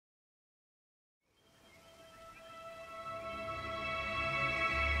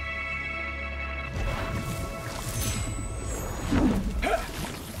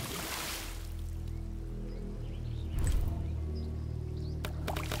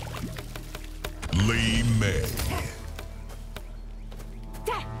Lee May.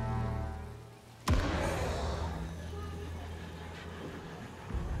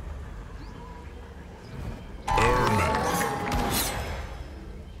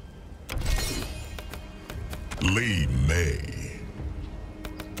 Lee May.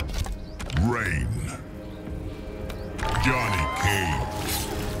 Rain. Johnny Cage.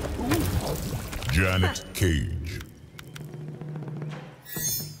 Janet Cage.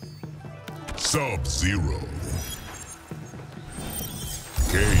 Sub-Zero.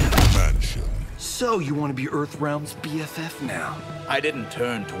 Cage Mansion. So you want to be Earthrealm's BFF now? I didn't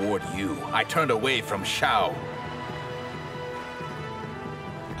turn toward you. I turned away from Shao.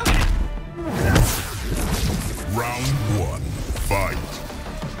 Round 1. Fight.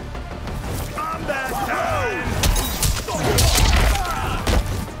 Combat time!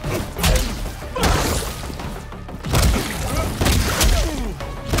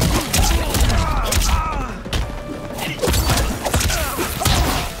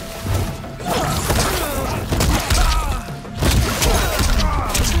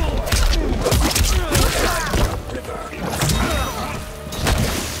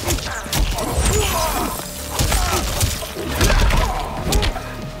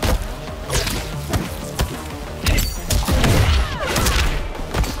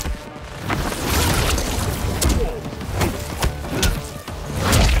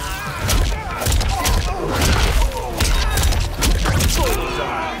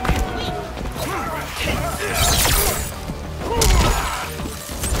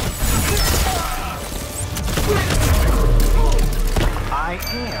 I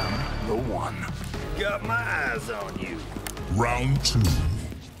am the one. Got my eyes on you. Round 2.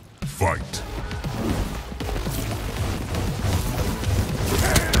 Fight.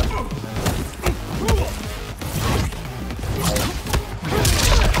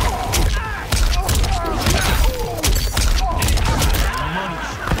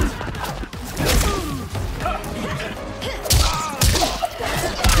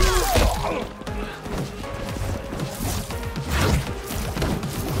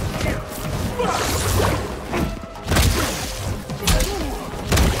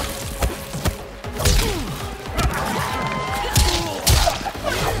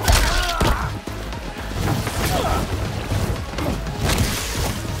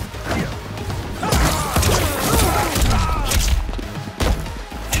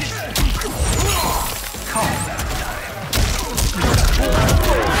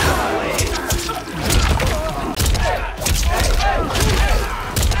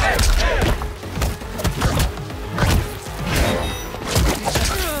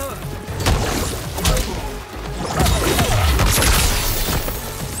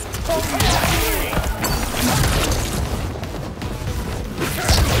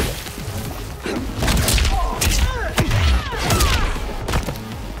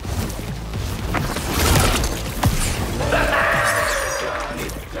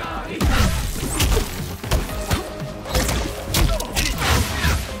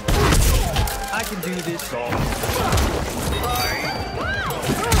 I can do this all.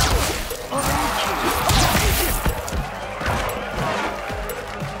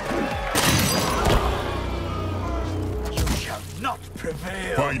 You shall not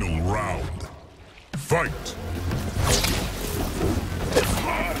prevail. Final round. Fight.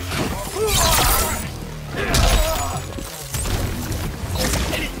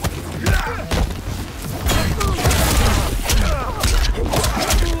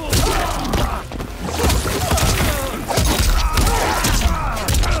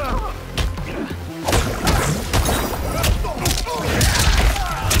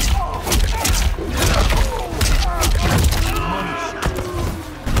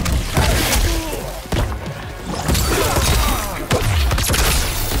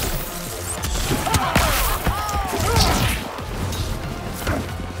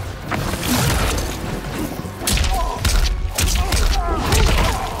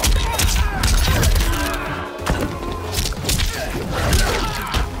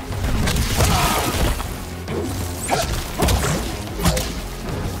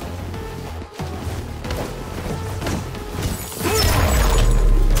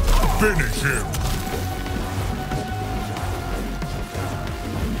 Finish him!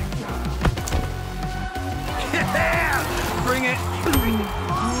 Bring it!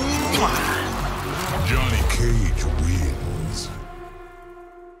 Johnny Cage wins.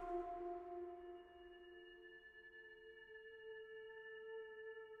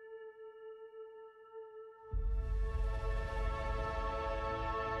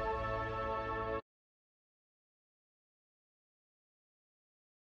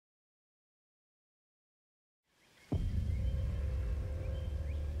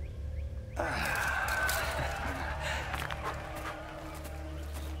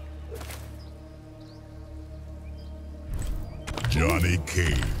 Johnny K,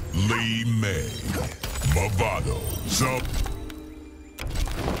 Lee May, Movado, Sub,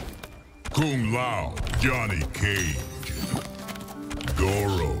 Kung Lao, Johnny Cage,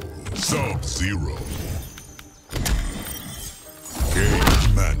 Goro, Sub-Zero,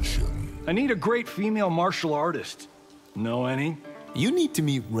 Cage Mansion. I need a great female martial artist. Know any? You need to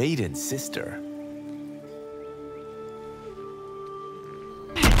meet Raiden's sister.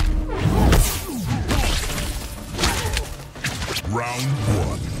 Round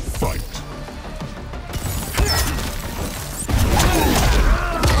one, fight.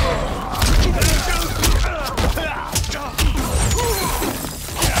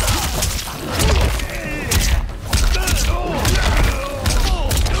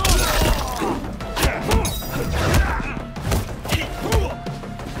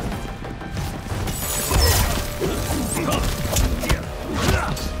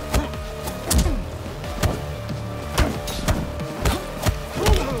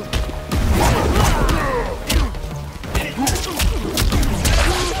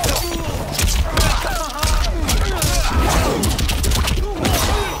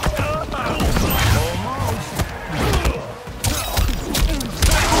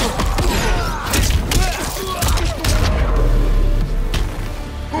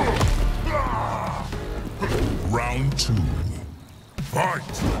 Round two, fight!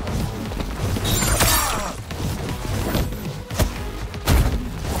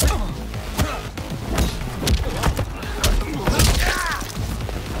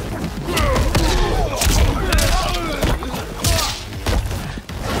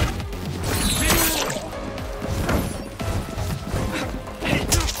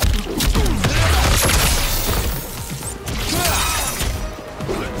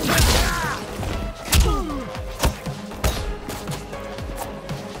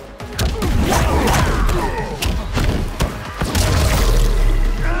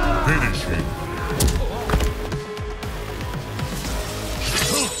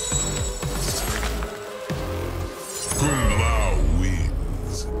 Kung Lao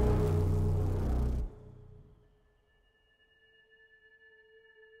wins.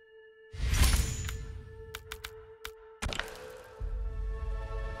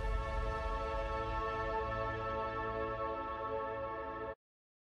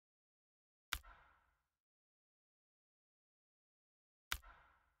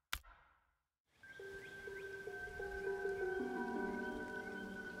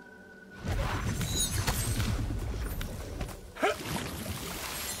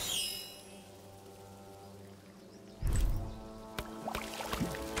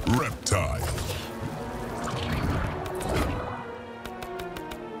 Reptile.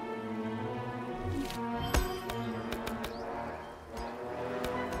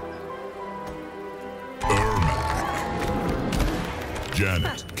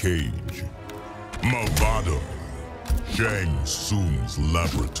 Janet Cage. Movado. Shang Tsung's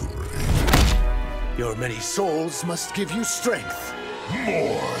laboratory. Your many souls must give you strength.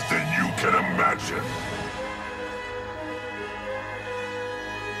 More than you can imagine.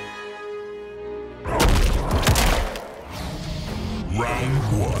 Round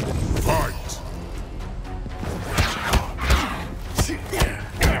one, fight!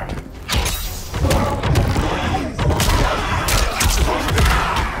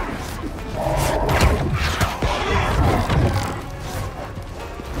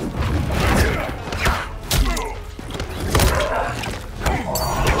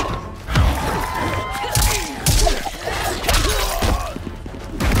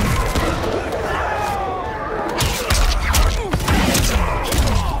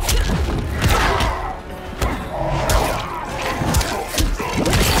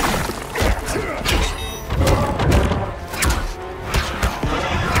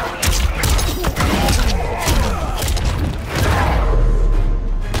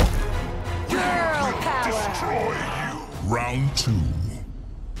 Round two,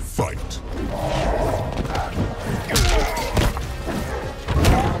 fight.